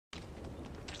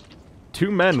2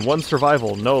 men, 1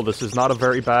 survival. No, this is not a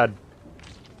very bad...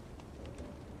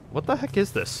 What the heck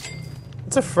is this?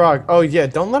 It's a frog. Oh yeah,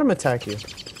 don't let him attack you.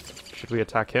 Should we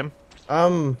attack him?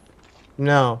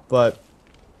 No, but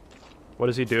What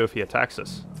does he do if he attacks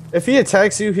us? if he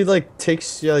attacks you, he like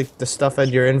takes like the stuff out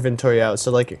of your inventory out. So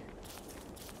like,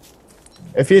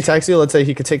 if he attacks you, let's say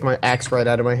he could take my axe right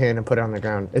out of my hand and put it on the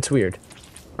ground. It's weird.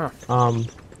 Huh.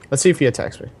 Let's see if he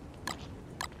attacks me.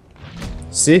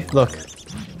 See, look.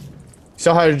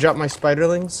 Saw how to drop my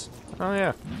spiderlings? Oh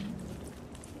yeah.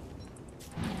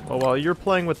 Well, while you're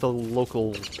playing with the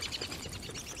local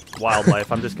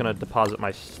wildlife, I'm just gonna deposit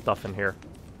my stuff in here.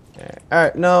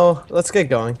 Alright, no, let's get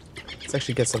going. Let's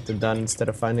actually get something done instead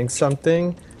of finding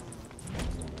something.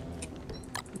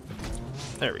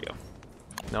 There we go.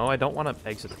 No, I don't want to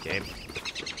exit the game.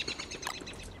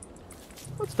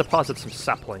 Let's deposit some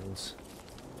saplings.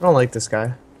 I don't like this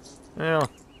guy. Well,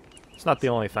 it's not the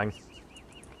only thing.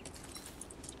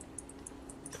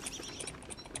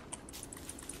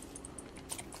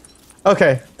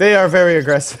 Okay, they are very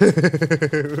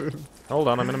aggressive. Hold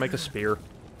on, I'm gonna make a spear.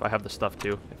 If I have the stuff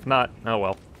to. If not, oh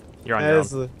well. You're on Yeah, your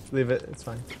just own. leave it, it's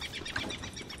fine.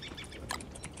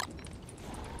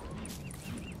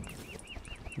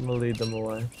 I'm gonna lead them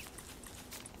away.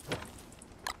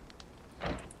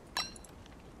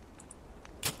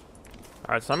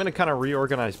 Alright, so I'm gonna kind of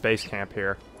reorganize base camp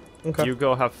here. Okay. You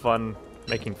go have fun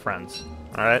making friends.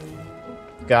 Alright?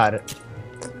 Got it.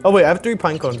 Oh wait, I have 3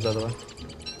 pine cones by the way.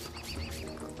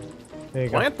 There you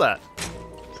go. Plant that!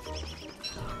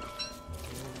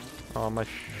 Oh, my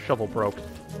shovel broke.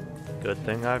 Good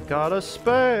thing I've got a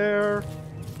spare!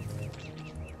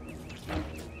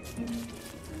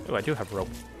 Oh, I do have rope.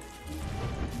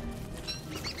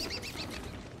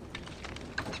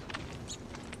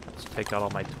 Let's take out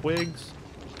all my twigs,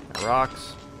 my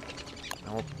rocks.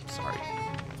 Oh, sorry.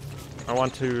 I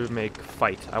want to make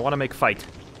fight. I want to make fight.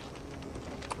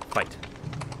 Fight.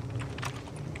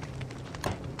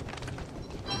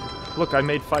 Look, I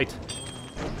made fight.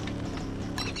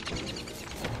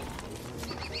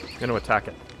 I'm gonna attack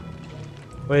it.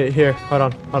 Wait, here, hold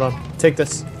on. Take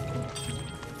this.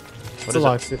 It's What a is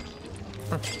log it? suit.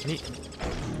 Huh, neat.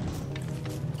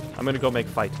 I'm gonna go make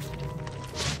fight.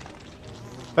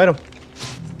 Fight him.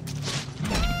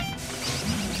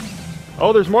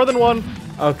 Oh, there's more than one!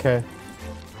 Okay.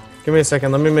 Give me a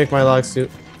second, let me make my log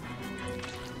suit.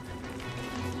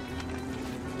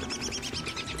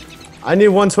 I need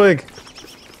 1 twig.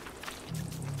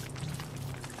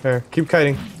 Here, keep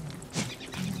kiting.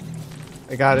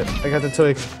 I got it. I got the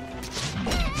twig.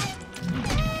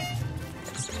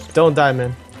 Don't die,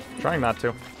 man. Trying not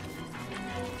to.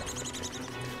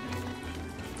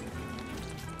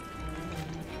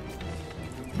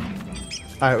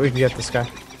 Alright, we can get this guy.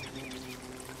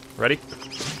 Ready?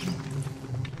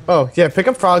 Oh, yeah, pick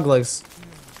up frog legs.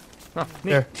 Oh,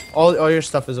 neat. Here. All your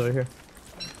stuff is over here.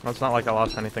 Well, it's not like I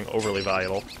lost anything overly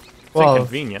valuable. It's Well,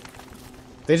 inconvenient.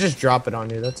 they just drop it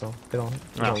on you, that's all. They don't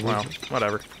Oh, leave well, it.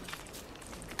 whatever.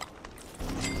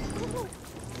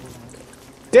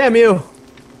 Damn you!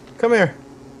 Come here.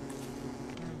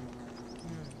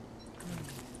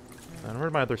 And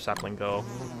where'd my other sapling go?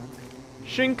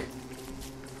 Shink!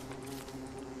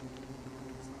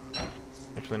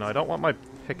 Actually, no, I don't want my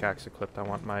pickaxe equipped. I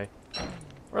want my...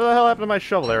 Where the hell happened to my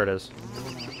shovel? There it is.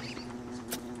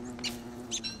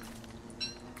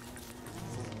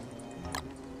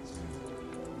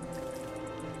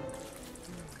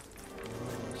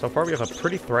 So far, we have a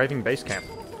pretty thriving base camp.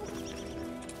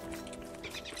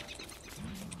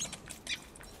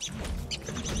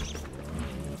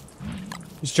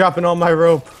 He's dropping all my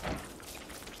rope.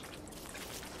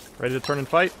 Ready to turn and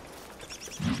fight?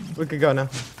 We could go now.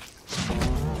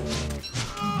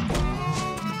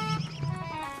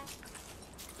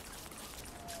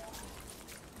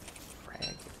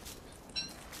 Frag.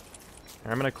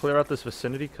 I'm gonna clear out this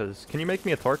vicinity, because... Can you make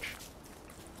me a torch?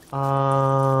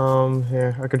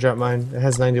 Here, I could drop mine. It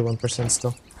has 91%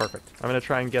 still. Perfect. I'm gonna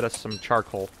try and get us some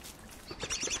charcoal.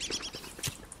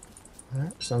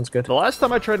 Alright, sounds good. The last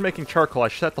time I tried making charcoal, I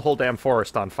set the whole damn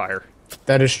forest on fire.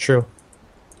 That is true.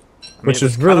 I mean, Which it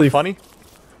was is really funny.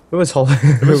 It was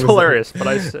hilarious. It was hilarious, but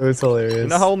It was hilarious. you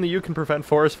know how only you can prevent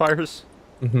forest fires?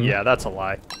 Mhm. Yeah, that's a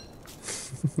lie.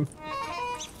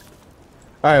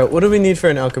 Alright, what do we need for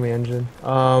an alchemy engine?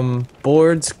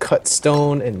 Boards, cut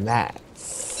stone, and that.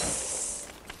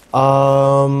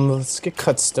 Let's get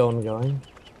cut stone going.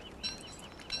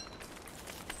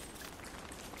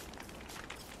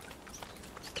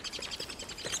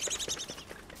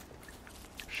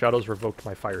 Shadows revoked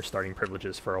my fire starting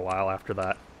privileges for a while after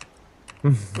that.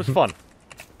 It was fun.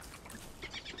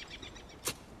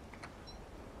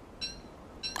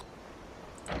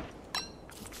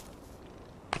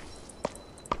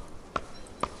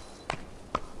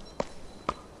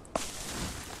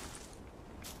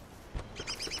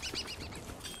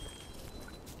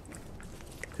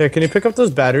 Here, can you pick up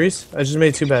those batteries? I just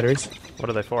made 2 batteries. What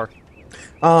are they for?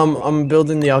 I'm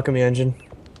building the alchemy engine.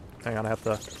 Hang on, I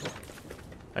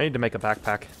need to make a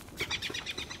backpack.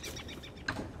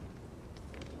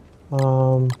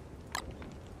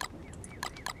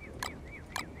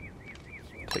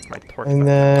 Take my torch And back.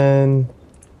 then...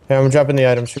 Here, I'm dropping the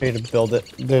items for you to build it.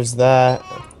 There's that.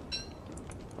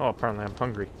 Oh, apparently I'm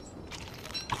hungry.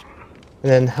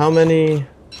 And then how many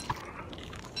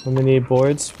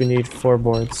boards? We need 4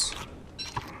 boards.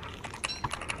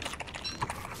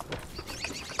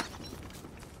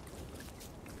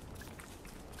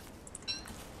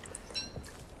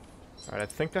 Alright, I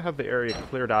think I have the area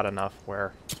cleared out enough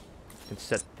where I can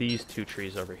set these 2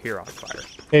 trees over here on fire.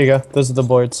 Here you go. Those are the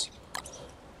boards.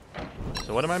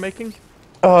 So what am I making?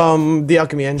 The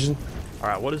alchemy engine.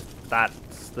 Alright, what is that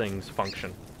thing's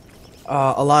function?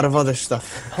 A lot of other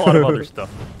stuff. A lot of other stuff.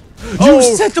 You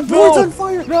set the boards on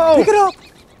fire! No! Pick it up!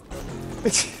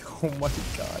 Oh my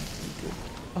god.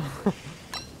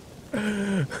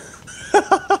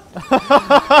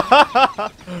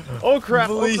 Oh crap,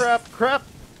 oh crap, crap!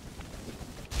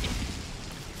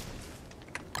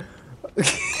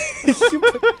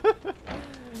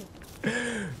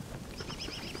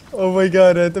 Oh my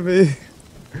god, Anthony.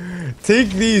 Take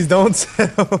these, don't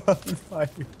set them on fire.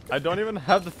 I don't even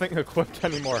have the thing equipped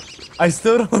anymore. I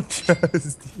still don't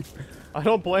trust you. I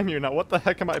don't blame you now. What the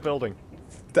heck am I building?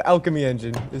 The alchemy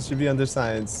engine. This should be under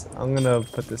science. I'm gonna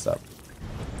put this up.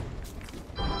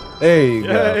 There you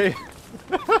Yay! go.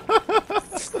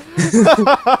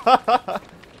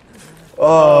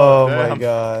 Oh my damn.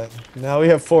 god. Now we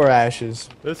have 4 ashes.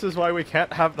 This is why we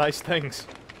can't have nice things.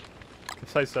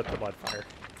 Guess I set them on fire.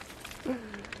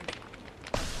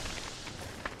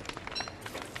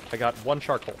 I got 1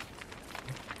 charcoal.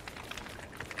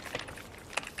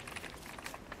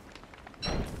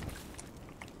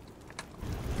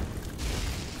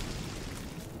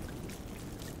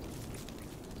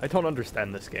 I don't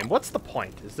understand this game. What's the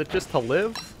point? Is it just to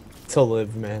live? To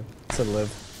live, man. To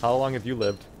live. How long have you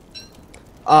lived?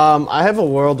 I have a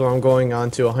world where I'm going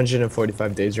on to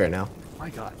 145 days right now. My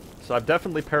god. So I've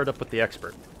definitely paired up with the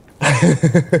expert.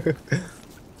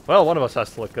 Well, one of us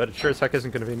has to look good. It sure as heck isn't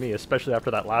going to be me, especially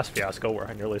after that last fiasco where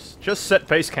I nearly just set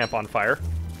base camp on fire.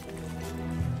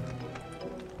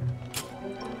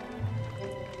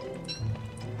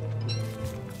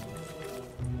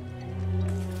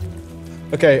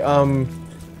 Okay,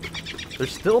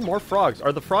 There's still more frogs.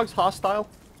 Are the frogs hostile?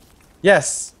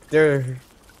 yes, they're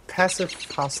passive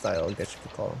hostile, I guess you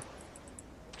could call them.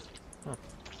 Huh.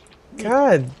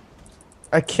 God,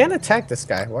 I can't attack this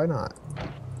guy. Why not?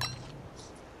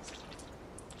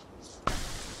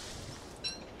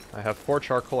 I have 4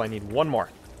 charcoal. I need 1 more.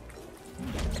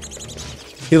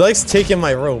 He likes taking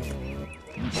my rope.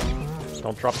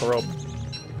 Don't drop the rope.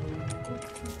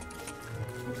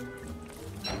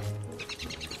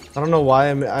 I don't know why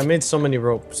I made so much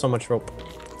rope.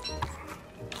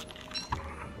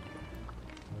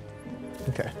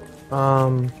 Okay.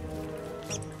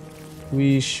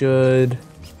 We should.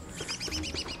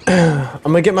 I'm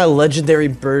gonna get my legendary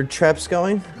bird traps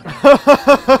going.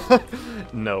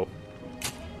 No.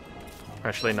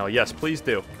 Actually, no. Yes, please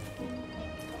do.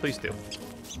 Please do.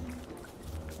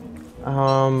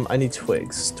 I need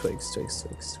twigs. Twigs.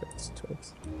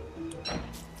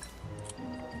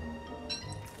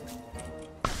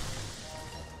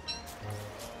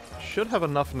 Should have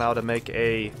enough now to make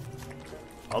a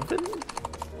oven?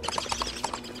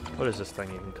 What is this thing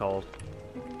even called?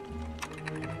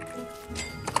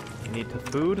 You need the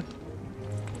food?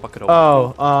 Bucket of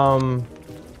Oh,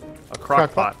 a crock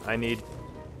crock pot? pot. I need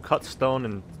cut stone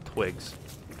and twigs.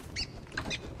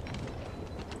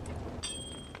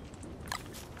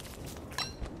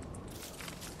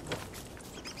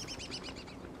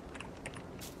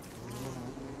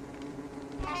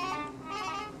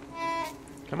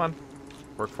 Come on.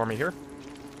 Work for me here.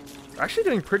 We're actually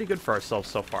doing pretty good for ourselves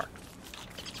so far.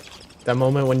 that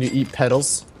moment when you eat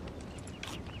petals.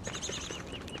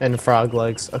 And frog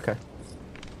legs. Okay.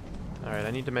 Alright,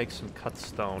 I need to make some cut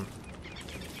stone.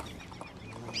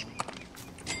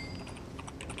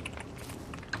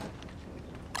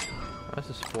 Oh, this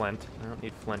is flint. I don't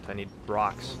need flint, I need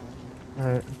rocks.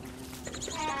 Alright.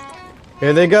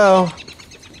 Here they go.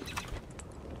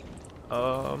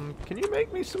 Can you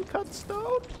make me some cut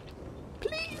stone?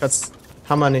 Please? That's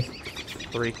how many?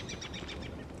 3.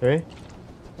 3?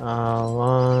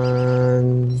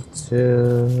 1,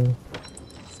 2,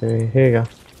 3. Here you go.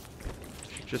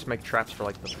 Should just make traps for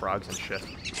like the frogs and shit.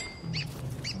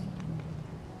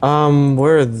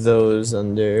 Where are those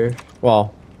under?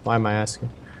 Well, why am I asking?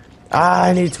 Ah,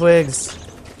 I need twigs.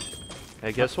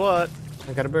 Hey, guess what?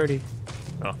 I got a birdie.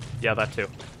 Oh, yeah, that too.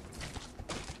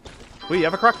 We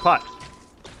have a crock pot.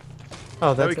 Oh,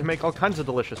 Now that's we can make all kinds of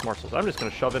delicious morsels. I'm just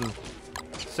gonna shove in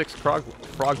 6 frog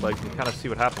legs and kind of see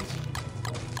what happens.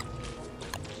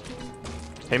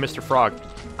 Hey, Mr. Frog.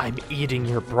 I'm eating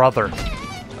your brother.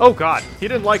 Oh god, he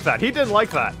didn't like that. He didn't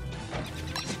like that.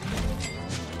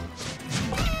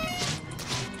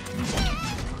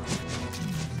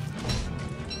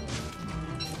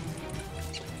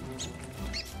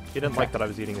 He didn't like that I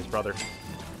was eating his brother.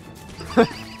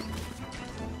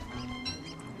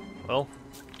 Well.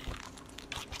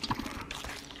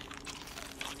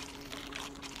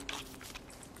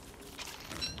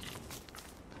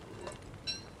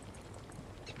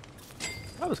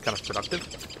 That was kind of productive.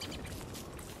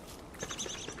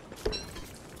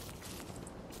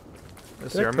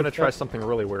 This year, I'm gonna try something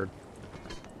really weird.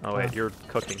 Oh wait, you're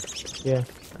cooking. Yeah.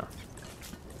 Oh.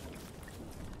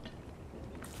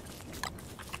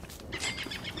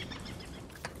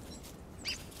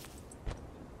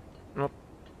 Nope.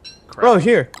 Crap. Oh,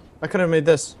 here. I could have made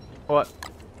this. What?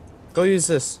 Go use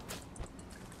this.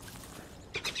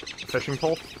 Fishing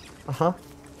pole? Uh-huh.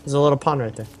 There's a little pond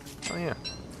right there. Oh yeah.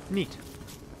 Neat.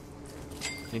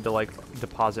 Need to, like,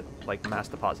 deposit, like, mass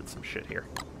deposit some shit here.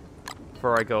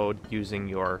 Before I go using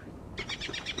your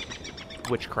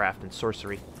witchcraft and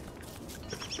sorcery.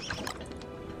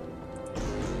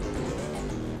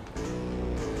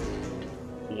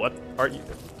 What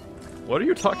are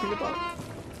you talking about?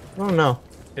 I don't know.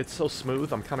 It's so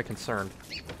smooth, I'm kind of concerned.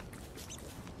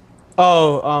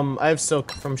 Oh, I have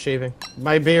silk from shaving.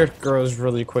 My beard grows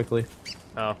really quickly.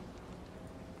 Oh.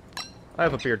 I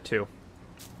have a beard, too.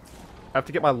 I have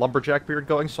to get my lumberjack beard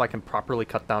going so I can properly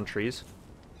cut down trees.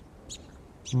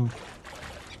 Hmm.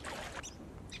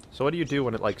 So what do you do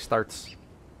when it, like, starts?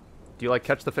 Do you, like,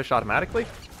 catch the fish automatically?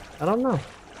 I don't know.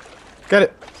 Get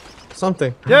it.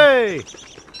 Something. Yay!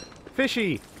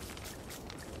 Fishy!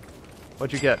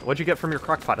 What'd you get? What'd you get from your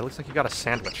crock pot? It looks like you got a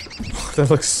sandwich. That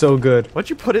looks so good. What'd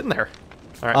you put in there?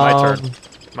 Alright, my turn.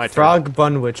 My turn. Frog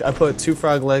bunwich. I put 2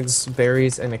 frog legs,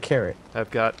 berries, and a carrot.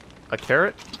 I've got a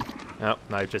carrot. No,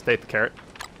 I just ate the carrot.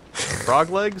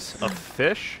 Frog legs, a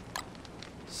fish,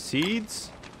 seeds.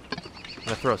 I'm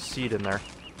gonna throw a seed in there.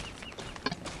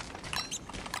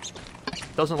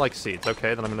 Doesn't like seeds.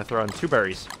 Okay, then I'm gonna throw in 2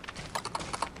 berries.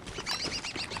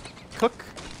 Cook.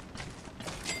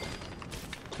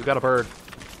 We got a bird.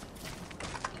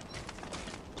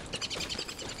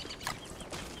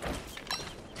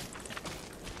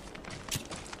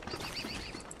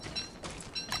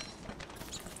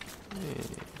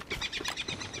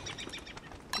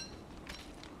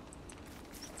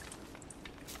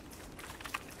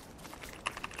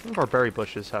 Some of our berry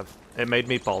bushes have... It made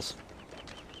meatballs.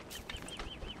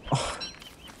 Oh.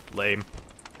 Lame.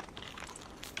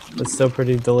 It's still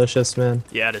pretty delicious, man.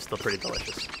 Yeah, it is still pretty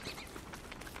delicious.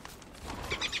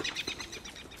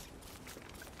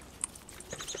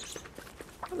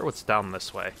 I wonder what's down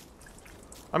this way.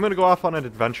 I'm gonna go off on an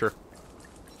adventure.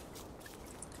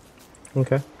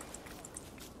 Okay.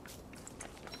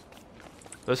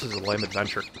 This is a lame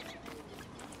adventure.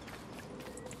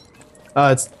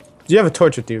 It's... You have a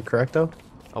torch with you, correct, though?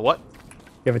 A what?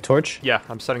 You have a torch? Yeah,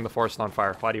 I'm setting the forest on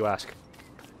fire. Why do you ask?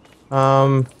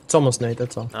 It's almost night,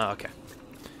 that's all. Oh, okay.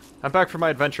 I'm back from my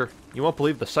adventure. You won't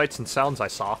believe the sights and sounds I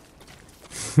saw.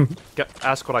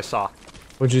 Ask what I saw.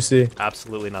 What'd you see?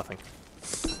 Absolutely nothing.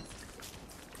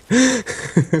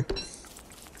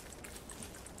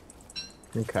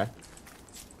 Okay.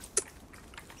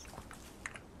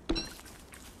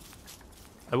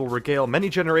 I will regale many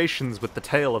generations with the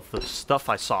tale of the stuff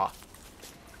I saw.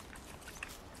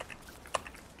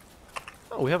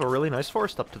 Oh, we have a really nice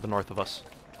forest up to the north of us.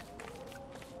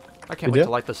 I can't wait to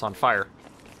light this on fire.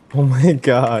 Oh my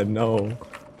god, no.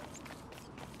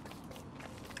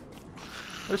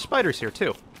 There's spiders here,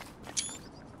 too.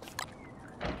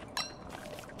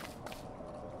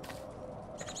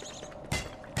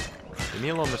 Leave me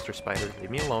alone, Mr. Spider. Leave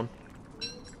me alone.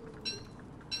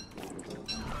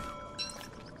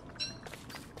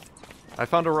 I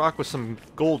found a rock with some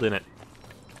gold in it.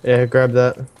 Yeah, grab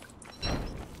that.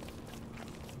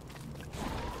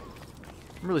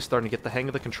 I'm really starting to get the hang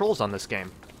of the controls on this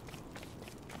game.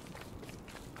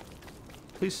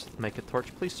 Please make it,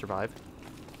 Torch. Please survive.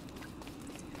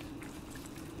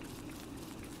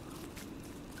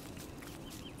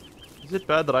 Is it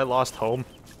bad that I lost home?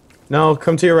 No,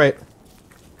 come to your right.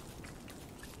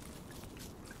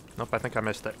 Nope, I think I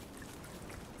missed it.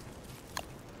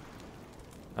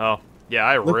 Oh, yeah,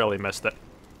 I really missed it.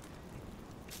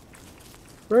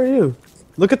 Where are you?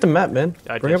 Look at the map, man.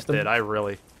 I just did, I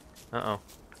really... Uh-oh.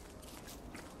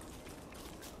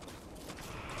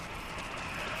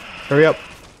 Hurry up.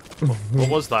 What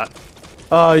was that?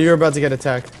 You're about to get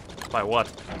attacked. By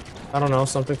what? I don't know,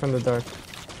 something from the dark.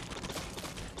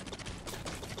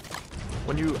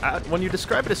 When you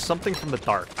describe it as something from the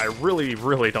dark, I really,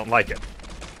 really don't like it.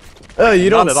 Oh, you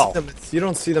not don't at all. see them. You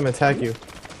don't see them attack you.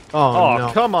 Oh,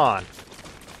 no. come on!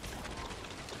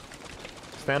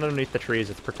 Stand underneath the trees.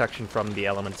 It's protection from the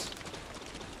elements.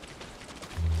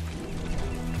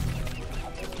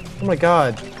 Oh my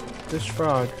god. This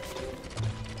frog.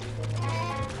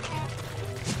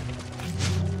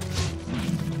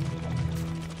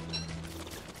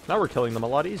 Now we're killing them a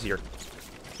lot easier.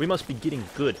 We must be getting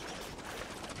good.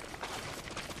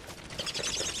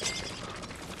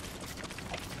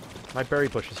 My berry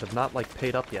bushes have not, like,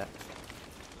 paid up yet.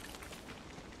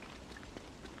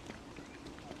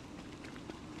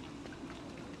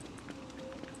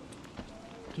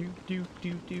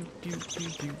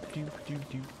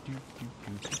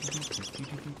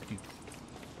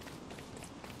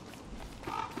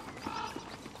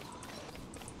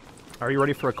 Are you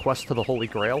ready for a quest to the Holy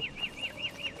Grail?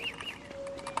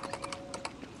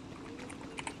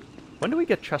 When do we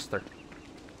get Chester?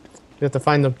 You have to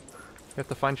find them. We have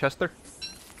to find Chester?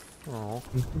 Oh,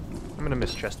 I'm gonna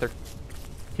miss Chester.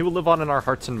 He will live on in our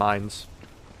hearts and minds.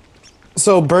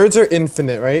 So birds are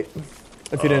infinite, right?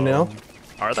 If you didn't know.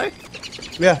 Are they?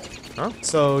 Yeah. Huh?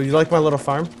 So you like my little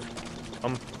farm?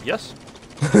 Yes.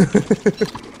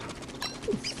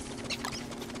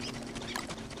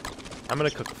 I'm gonna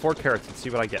cook 4 carrots and see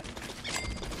what I get.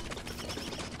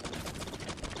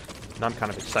 Now I'm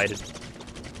kind of excited.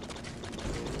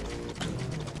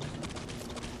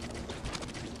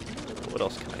 What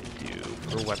else can I do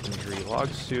for weaponry? Log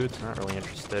suits, not really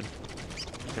interested.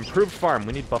 Improved farm,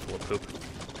 we need buffalo poop.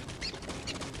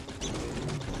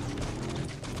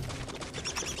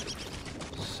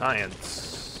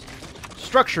 Science.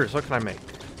 Structures, what can I make?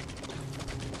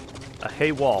 A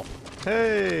hay wall.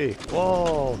 Hey,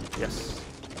 wall. Yes.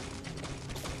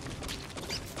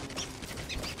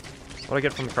 What do I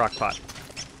get from the crock pot?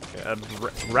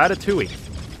 Ratatouille.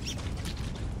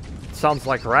 Sounds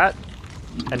like rat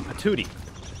and patootie.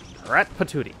 Rat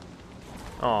patootie.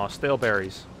 Aw, stale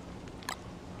berries.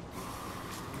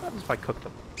 What happens if I cook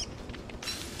them?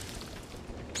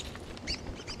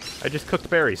 I just cooked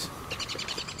berries.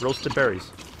 Roasted berries.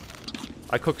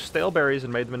 I cooked stale berries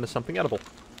and made them into something edible.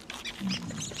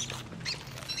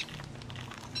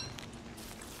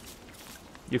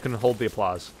 You can hold the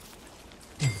applause.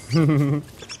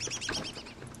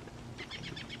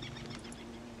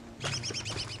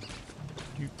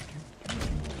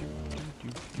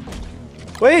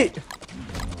 Wait!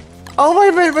 Oh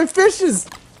my fishes!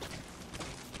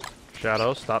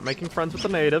 Shadow, stop making friends with the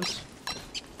natives.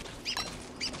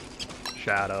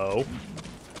 Shadow.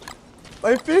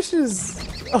 My fishes!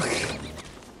 Oh.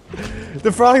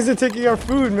 The frogs are taking our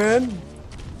food, man.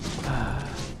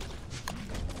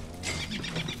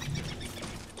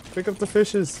 Pick up the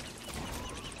fishes.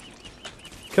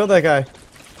 Kill that guy.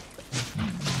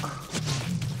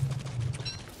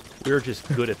 We're just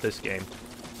good at this game.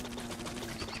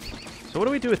 So what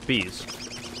do we do with bees?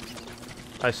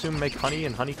 I assume make honey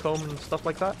and honeycomb and stuff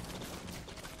like that?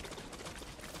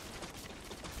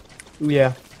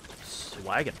 Yeah.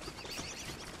 Swaggin'.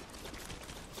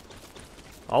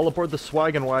 All aboard the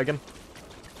swaggin' wagon.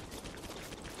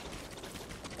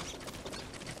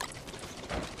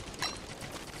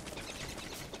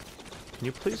 Can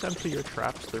you please empty your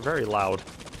traps? They're very loud.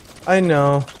 I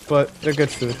know, but they're good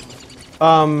food.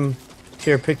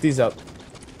 Here, pick these up.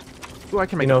 Ooh, I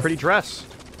can make a pretty dress.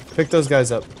 Pick those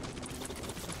guys up.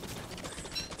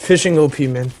 Fishing OP,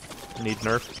 man. Need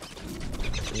nerf.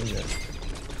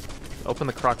 Open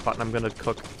the crock pot and I'm gonna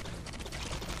cook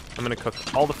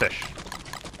all the fish.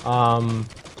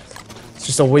 It's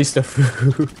just a waste of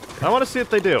food. I want to see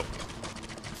if they do.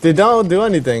 They don't do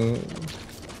anything.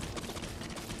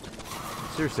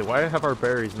 Seriously, why have our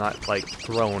berries not, like,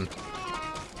 grown?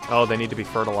 Oh, they need to be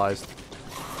fertilized.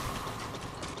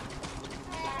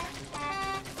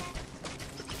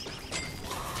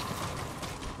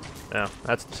 Yeah,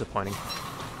 that's disappointing.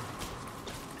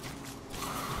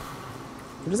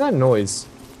 What is that noise?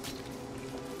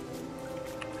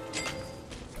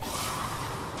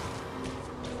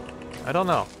 I don't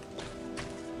know.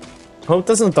 Hope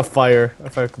that's not the fire,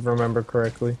 if I remember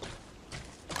correctly.